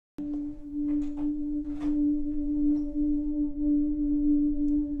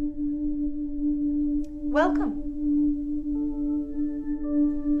Welcome.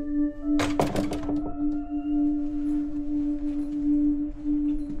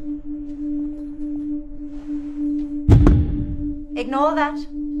 Ignore that.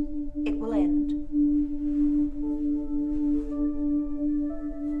 It will end.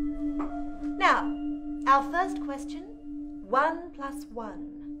 Now, our first question, 1 plus 1.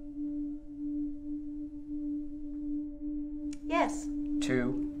 Yes.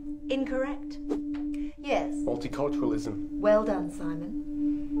 2. Incorrect. Yes. Multiculturalism. Well done,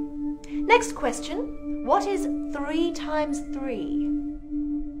 Simon. Next question, what is 3 times 3?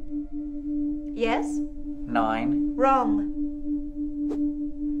 Yes? 9. Wrong.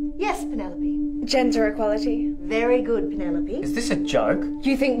 Yes, Penelope. Gender equality. Very good, Penelope. Is this a joke?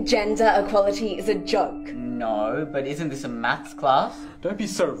 You think gender equality is a joke? No, but isn't this a maths class? Don't be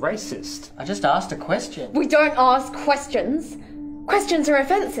so racist. I just asked a question. We don't ask questions. Questions are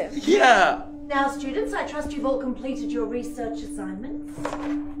offensive. Yeah! Now, students, I trust you've all completed your research assignments.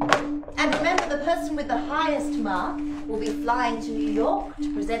 And remember, the person with the highest mark will be flying to New York to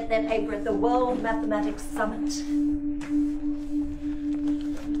present their paper at the World Mathematics Summit.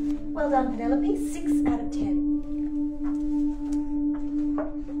 Well done, Penelope. 6 out of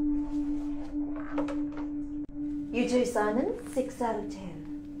 10. You too, Simon. 6 out of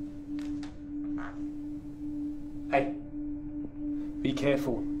 10. Hey. Be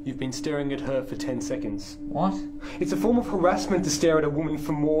careful. You've been staring at her for 10 seconds. What? It's a form of harassment to stare at a woman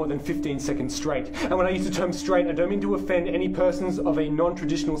for more than 15 seconds straight. And when I use the term straight, I don't mean to offend any persons of a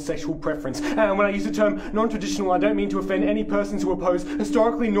non-traditional sexual preference. And when I use the term non-traditional, I don't mean to offend any persons who oppose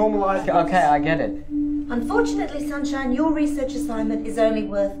historically normalized... Okay, I get it. Unfortunately, Sunshine, your research assignment is only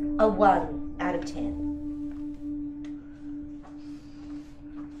worth a 1 out of 10.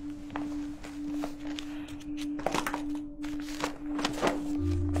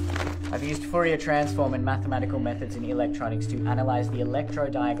 I've used Fourier transform and mathematical methods in electronics to analyze the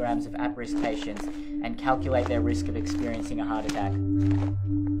electrodiagrams of at-risk patients and calculate their risk of experiencing a heart attack.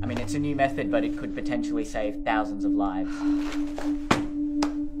 I mean, it's a new method, but it could potentially save thousands of lives.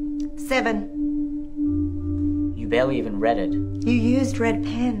 7. You barely even read it. You used red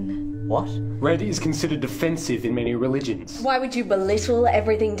pen. What? Red is considered offensive in many religions. Why would you belittle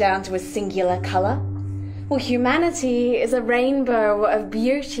everything down to a singular colour? Well, humanity is a rainbow of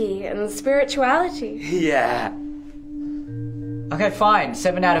beauty and spirituality. Yeah. Okay, fine,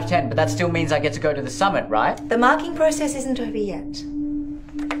 7 out of 10, but that still means I get to go to the summit, right? The marking process isn't over yet.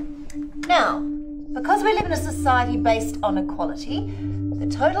 Now, because we live in a society based on equality, the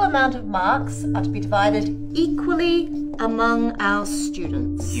total amount of marks are to be divided equally among our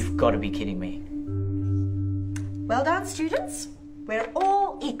students. You've got to be kidding me. Well done, students. We're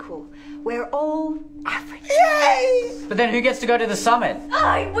all equal. We're all average. Yay! But then who gets to go to the summit?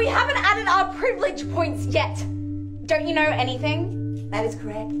 Oh, we haven't added our privilege points yet. Don't you know anything? That is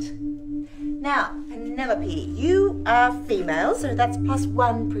correct. Now, Penelope, you are female, so that's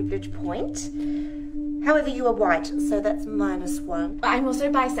 +1 privilege point. However, you are white, so that's -1. I'm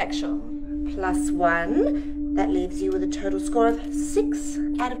also bisexual. +1. That leaves you with a total score of 6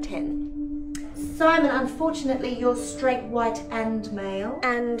 out of 10. Simon, unfortunately, you're straight, white, and male.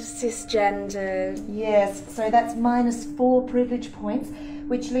 And cisgendered. Yes, so that's -4 privilege points,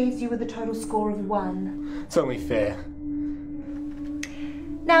 which leaves you with a total score of 1. It's only fair.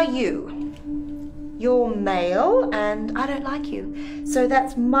 Now you're male, and I don't like you. So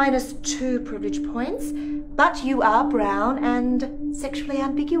that's -2 privilege points, but you are brown and sexually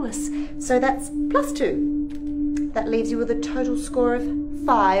ambiguous. So that's +2. That leaves you with a total score of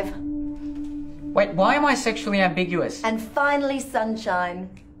 5. Wait, why am I sexually ambiguous? And finally, Sunshine.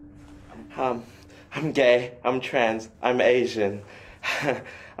 I'm gay, I'm trans, I'm Asian,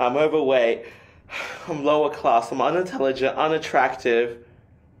 I'm overweight, I'm lower class, I'm unintelligent, unattractive,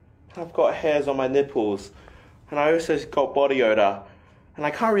 I've got hairs on my nipples, and I also got body odor, and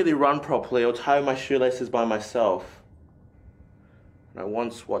I can't really run properly or tie my shoelaces by myself. And I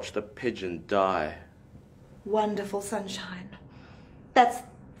once watched a pigeon die. Wonderful, Sunshine. That's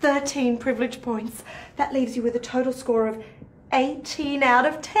 13 privilege points. That leaves you with a total score of 18 out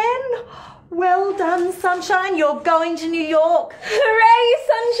of 10. Well done, Sunshine. You're going to New York. Hooray,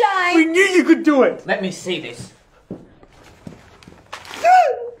 Sunshine! We knew you could do it! Let me see this.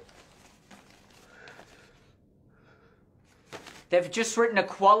 They've just written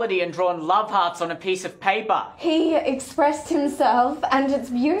equality and drawn love hearts on a piece of paper. He expressed himself, and it's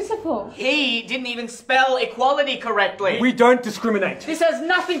beautiful. He didn't even spell equality correctly. We don't discriminate. This has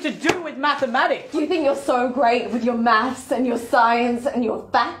nothing to do with mathematics. You think you're so great with your maths and your science and your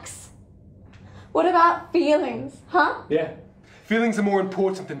facts? What about feelings, huh? Yeah. Feelings are more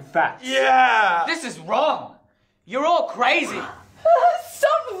important than facts. Yeah! This is wrong. You're all crazy.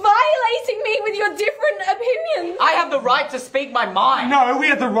 Stop violating me with your different opinions. I have the right to speak my mind. No, we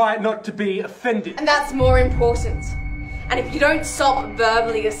have the right not to be offended. And that's more important. And if you don't stop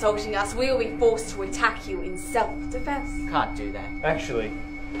verbally assaulting us, we will be forced to attack you in self-defense. Can't do that. Actually,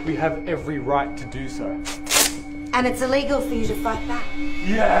 we have every right to do so. And it's illegal for you to fight back.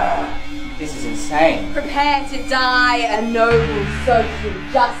 Yeah! This is insane. Prepare to die a noble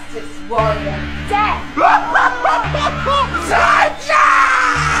social justice warrior. Death!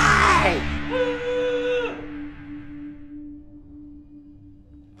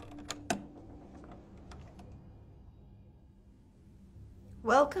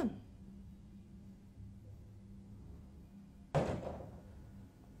 Welcome.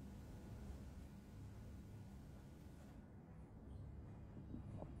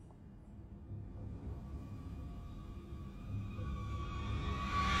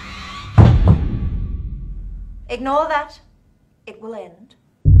 Ignore that. It will end.